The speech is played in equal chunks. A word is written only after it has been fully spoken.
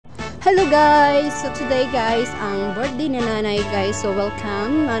Hello guys! So today guys, ang birthday ni Nanay guys. So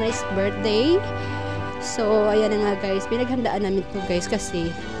welcome, Nanay's birthday. So ayan na nga guys, pinaghandaan namin to guys kasi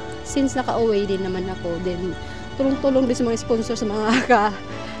since naka-away din naman ako, then tulong-tulong din sa mga sponsor sa mga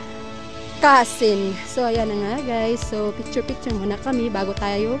kasin. So ayan na nga guys, so picture-picture muna kami bago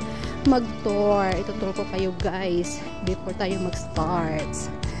tayo mag-tour. Ituturo ko kayo guys before tayo mag-start.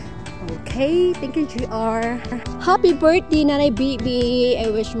 Okay, thank you GR. Happy birthday Nanay Bibie.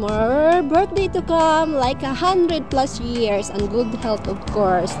 I wish more birthday to come, like 100+ years and good health of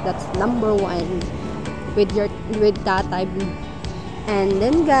course. That's number one with tatay. And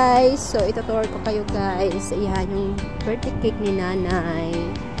then guys, so ituturo ko kayo guys. Ayan yung birthday cake ni Nanay.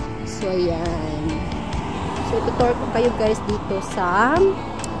 So ayan. So ituturo ko kayo guys dito sa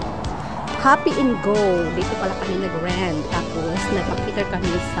Happy and Go. Dito pala kami nag-rent. Tapos, nagpakita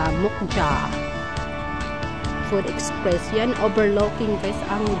kami sa Mukja Food Express. Yan, overlooking guys.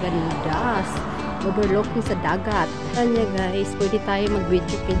 Ang ganda. Overlooking sa dagat. Kanya guys, pwede tayo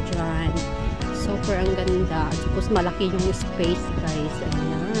mag-video kay dyan. Super ang ganda. Tapos, malaki yung space guys.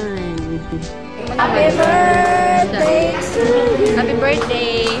 Ayan. Happy birthday to you. Happy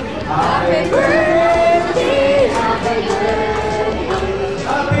birthday. Happy birthday. Happy birthday.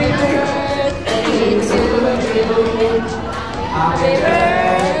 Happy birthday. Happy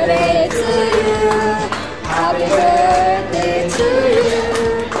birthday to you. Happy birthday to you.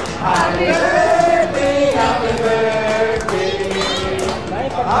 Happy birthday, happy birthday.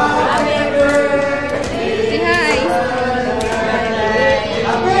 Happy birthday. Say hi.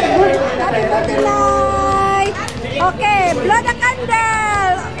 Happy birthday, Nay. Okay, blow the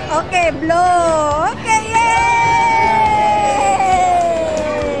candle. Okay, blow. Okay, okay.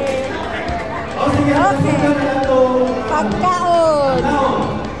 Pagkaon.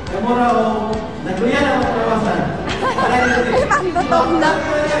 Nagluyan ang kawasan. Ang totoo na.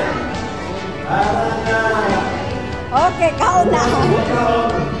 Okay, kaon na.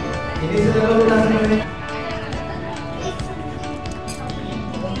 Hindi sa dalawa lang naman.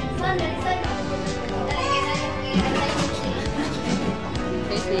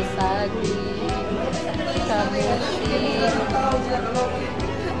 Sagi.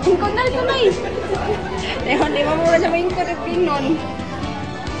 Kunal ko na eh. Di ba mura sa mga inkorepin nun?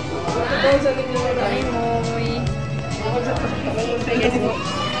 Ay, moy.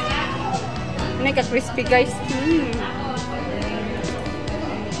 May ka-crispy guys.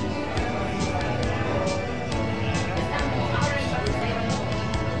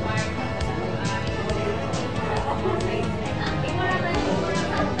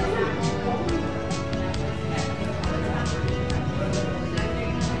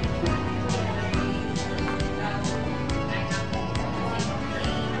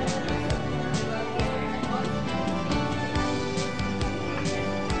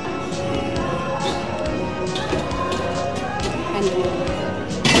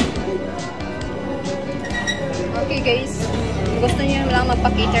 Okay guys, gusto niyo lang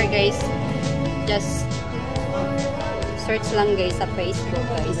magpa-cater guys, just search lang guys sa Facebook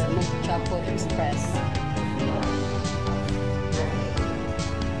guys, Mukja Food Express.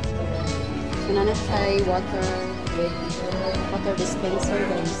 So na siya water with water dispenser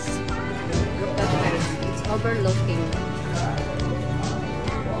guys. Look at guys, it's overlooking.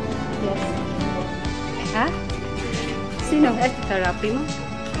 Yes. Ha? Sino? Therapy mo?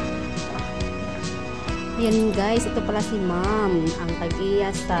 Yan guys, ito pala si Ma'am, ang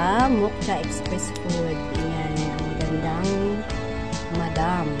tag-iya sa Mukja Express Food. Ayan, ang gandang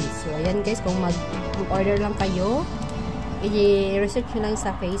madam. So ayan guys, kung mag-order lang kayo, i-research nyo lang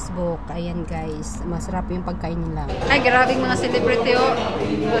sa Facebook. Ayan guys, masarap yung pagkain nila. Ay, grabing mga celebrity oh.